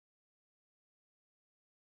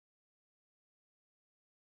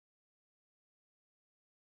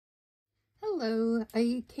Hello,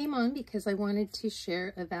 I came on because I wanted to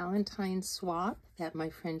share a Valentines swap that my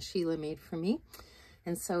friend Sheila made for me.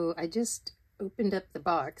 And so I just opened up the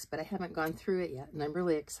box, but I haven't gone through it yet, and I'm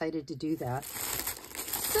really excited to do that.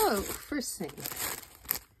 So, first thing,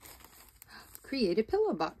 create a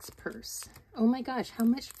pillow box purse. Oh my gosh, how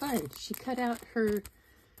much fun. She cut out her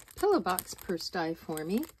pillow box purse die for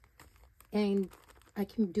me, and I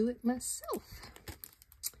can do it myself.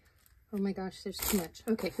 Oh my gosh, there's too much.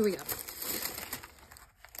 Okay, here we go.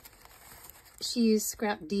 She used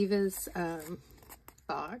Scrap Diva's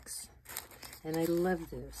box, and I love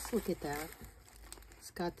this. Look at that.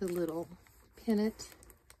 It's got the little pennant,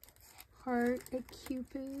 heart, a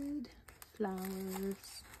cupid,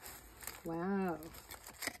 flowers. Wow.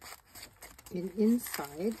 And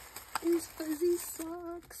inside is fuzzy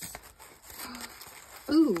socks.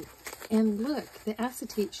 Ooh, and look, the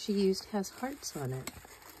acetate she used has hearts on it.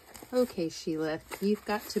 Okay, Sheila, you've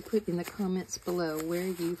got to put in the comments below where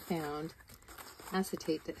you found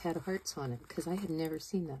acetate that had hearts on it, because I had never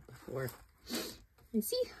seen that before. And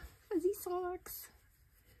see, fuzzy socks.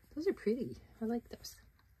 Those are pretty. I like those.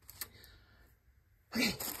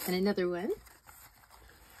 Okay, and another one.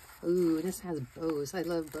 Ooh, this has bows. I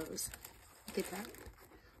love bows. Look at that.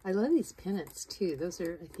 I love these pennants too. Those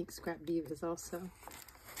are, I think, Scrap Divas also.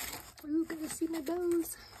 Ooh, gonna see my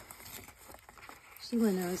bows.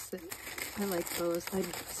 Sheila knows that I like bows. I'm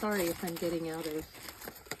sorry if I'm getting out of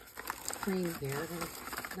frame here.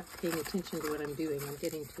 I'm not paying attention to what I'm doing. I'm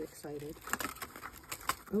getting too excited.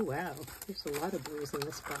 Oh wow, there's a lot of bows in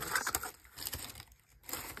this box.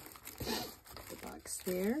 The box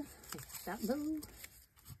there, that bow,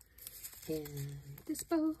 and this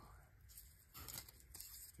bow,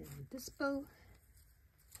 and this bow.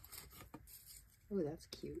 Oh, that's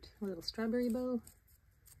cute. A little strawberry bow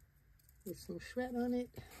with some shred on it.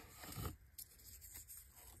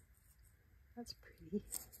 That's pretty.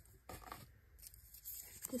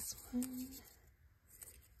 This one,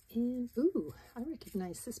 and ooh, I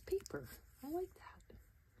recognize this paper. I like that.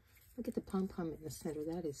 Look at the pom-pom in the center.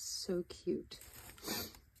 That is so cute.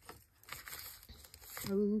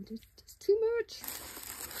 Oh, there's just too much.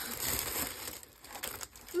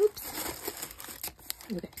 Oops.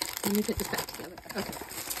 Okay, let me put this back together. Okay.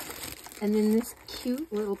 And then this cute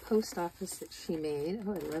little post office that she made.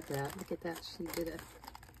 Oh, I love that. Look at that. She did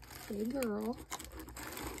a hey girl.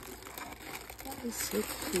 That is so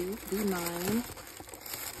cute. Be mine.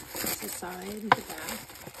 This aside, the back.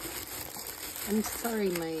 I'm sorry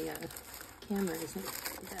my camera isn't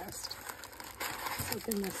the best. Let's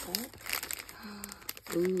open this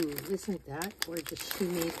up. Ooh, isn't that gorgeous? She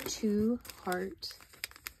made 2 heart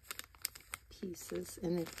pieces,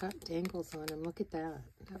 and they've got dangles on them. Look at that.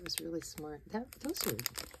 That was really smart. Those are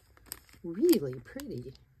really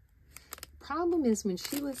pretty. Problem is, when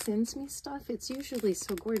Sheila sends me stuff, it's usually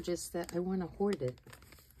so gorgeous that I want to hoard it.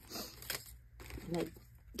 And I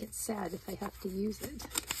get sad if I have to use it.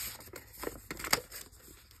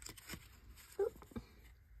 Oh.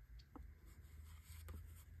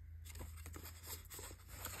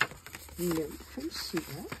 Note from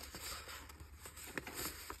Sheila.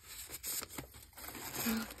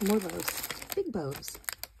 More bows. Big bows.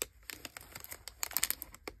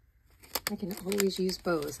 I can always use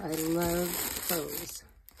bows. I love bows.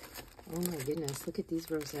 Oh my goodness, look at these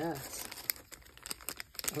rosettes.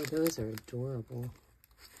 Oh, those are adorable.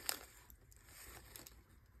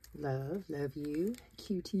 Love, love you,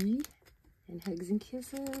 cutie, and hugs and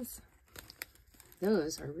kisses.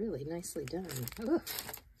 Those are really nicely done. Oh,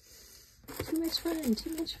 too much fun,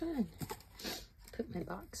 too much fun. Put my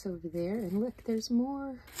box over there, and look, there's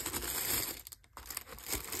more.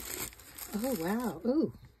 Oh, wow.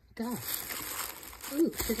 Oh, gosh. Ooh,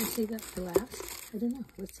 did I save that for last? I don't know.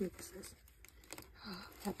 Let's see what this is. Oh,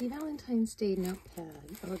 Happy Valentine's Day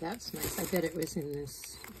notepad. Oh, that's nice. I bet it was in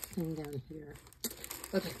this thing down here.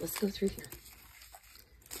 Okay, let's go through here.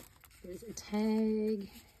 There's a tag.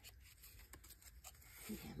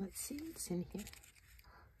 Yeah, let's see what's in here.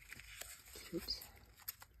 Cute.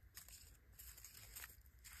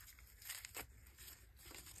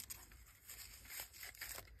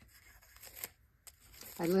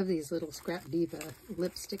 I love these little Scrap Diva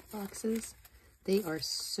lipstick boxes. They are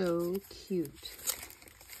so cute.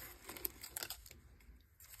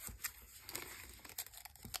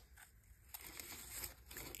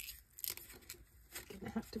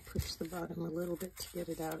 Gonna have to push the bottom a little bit to get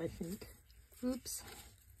it out, I think. Oops.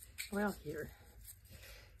 Well, here.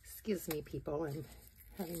 Excuse me, people. I'm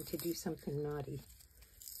having to do something naughty.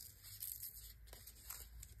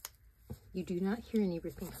 You do not hear any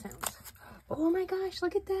ripping sounds. Oh my gosh,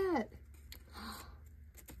 look at that.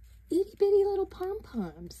 Itty bitty little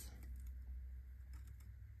pom-poms.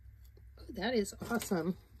 that is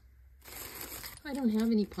awesome. I don't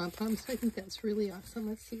have any pom-poms, so I think that's really awesome.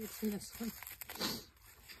 Let's see what's in this one.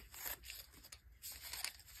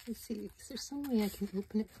 Let's see, is there some way I can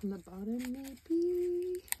open it from the bottom,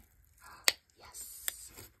 maybe?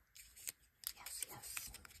 Yes. Yes, yes.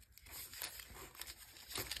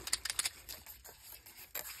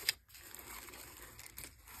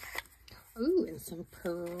 Ooh, and some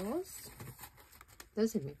pearls.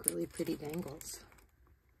 Those would make really pretty dangles.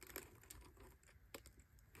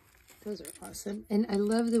 Those are awesome. And I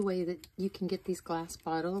love the way that you can get these glass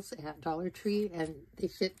bottles at Dollar Tree and they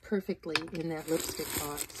fit perfectly in that lipstick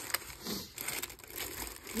box.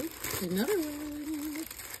 Oop, another one.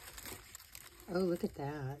 Oh, look at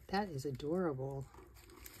that. That is adorable.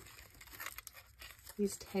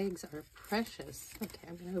 These tags are precious. Okay,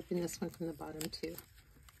 I'm going to open this one from the bottom too.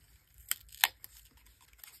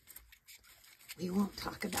 We won't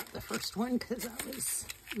talk about the first one because that was,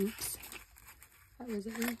 oops. That was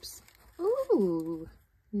an oops. Ooh,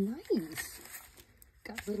 nice.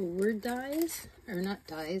 Got little word dies, or not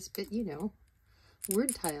dies, but you know,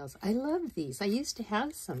 word tiles. I love these. I used to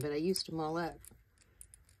have some, but I used them all up.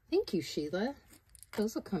 Thank you, Sheila.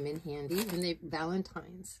 Those will come in handy. And they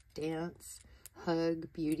Valentines, dance,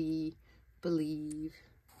 hug, beauty, believe.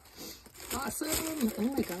 Awesome. Oh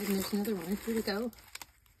my God, and there's another one. Here we go.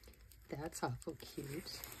 That's awful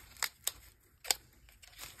cute.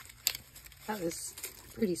 That was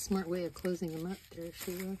a pretty smart way of closing them up there,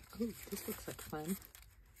 Sheila. Oh, this looks like fun.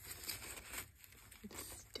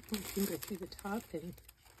 Just stick my finger through the top and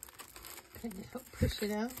kind of help push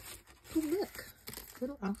it out. Oh, look,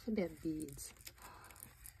 little alphabet beads.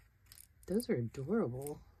 Those are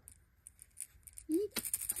adorable. Eek,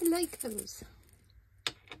 I like those.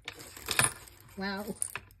 Wow.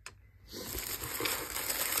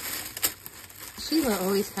 Sheila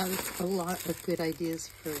always has a lot of good ideas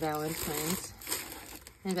for Valentine's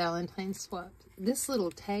and Valentines Swap. This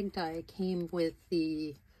little tag die came with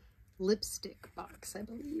the lipstick box, I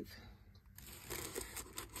believe.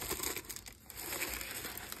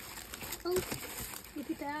 Oh,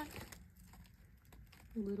 look at that.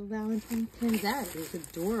 A little Valentine pin. That is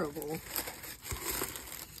adorable.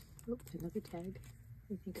 Oh, another tag.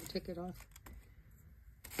 I think I took it off.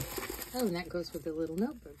 Oh, and that goes with the little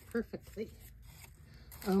notebook perfectly.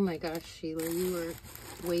 Oh my gosh, Sheila, you are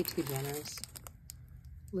way too generous.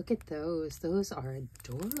 Look at those. Those are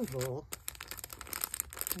adorable.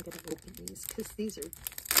 I'm going to open these because these are...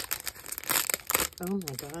 Oh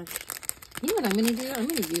my gosh. You know what I'm going to do? I'm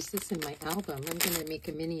going to use this in my album. I'm going to make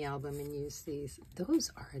a mini album and use these.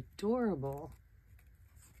 Those are adorable.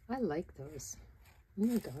 I like those. Oh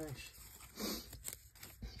my gosh.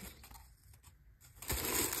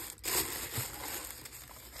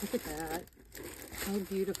 Look at that. How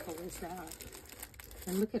beautiful is that?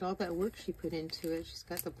 And look at all that work she put into it. She's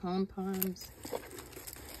got the pom-poms.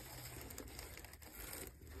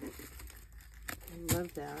 I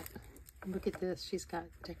love that. Look at this. She's got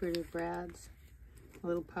decorative brads,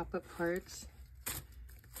 little pop-up hearts.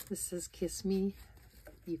 This says kiss me.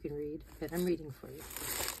 You can read, but I'm reading for you.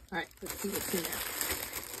 All right, let's see what's in there.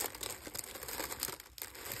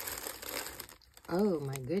 Oh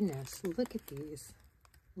my goodness, look at these.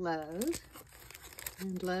 Love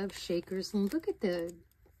and love shakers. And look at the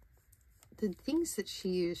things that she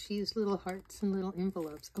used. She used little hearts and little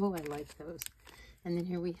envelopes. Oh, I like those. And then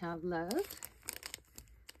here we have love.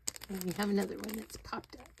 And we have another one that's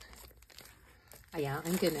popped up. Oh, yeah,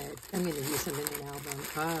 I'm gonna use them in an album.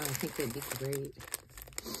 Ah, I think they'd be great.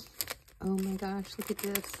 Oh my gosh, look at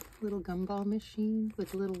this little gumball machine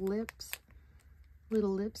with little lips,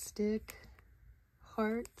 little lipstick,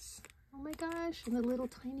 hearts. Oh my gosh, and the little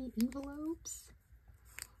tiny envelopes.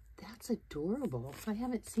 That's adorable. I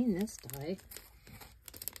haven't seen this die.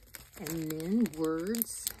 And then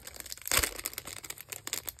words.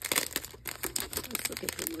 Let's look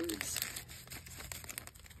at the words.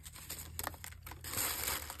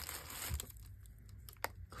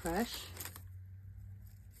 Crush.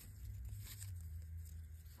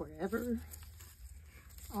 Forever.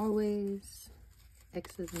 Always.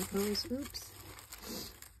 X's and O's. Oops.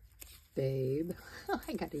 Babe.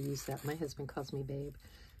 I gotta use that. My husband calls me babe.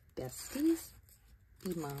 Besties.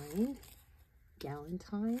 Be mine.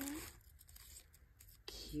 Galentine.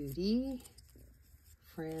 Cutie.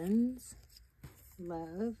 Friends.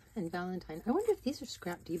 Love. And Valentine. I wonder if these are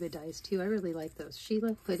Scrap Diva dies too. I really like those.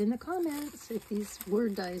 Sheila, put in the comments if these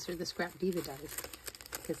word dies are the Scrap Diva dies,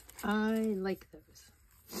 because I like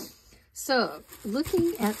those. So,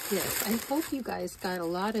 looking at this, I hope you guys got a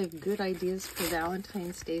lot of good ideas for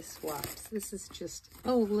Valentine's Day swaps. This is just,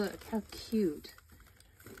 oh look, how cute.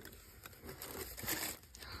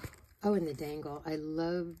 Oh, and the dangle. I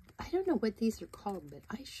don't know what these are called, but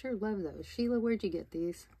I sure love those. Sheila, where'd you get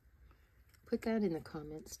these? Put that in the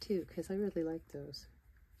comments too, because I really like those.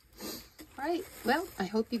 All right, well, I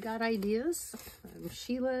hope you got ideas.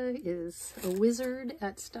 Sheila is a wizard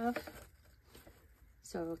at stuff.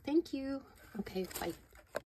 So thank you. Okay, bye.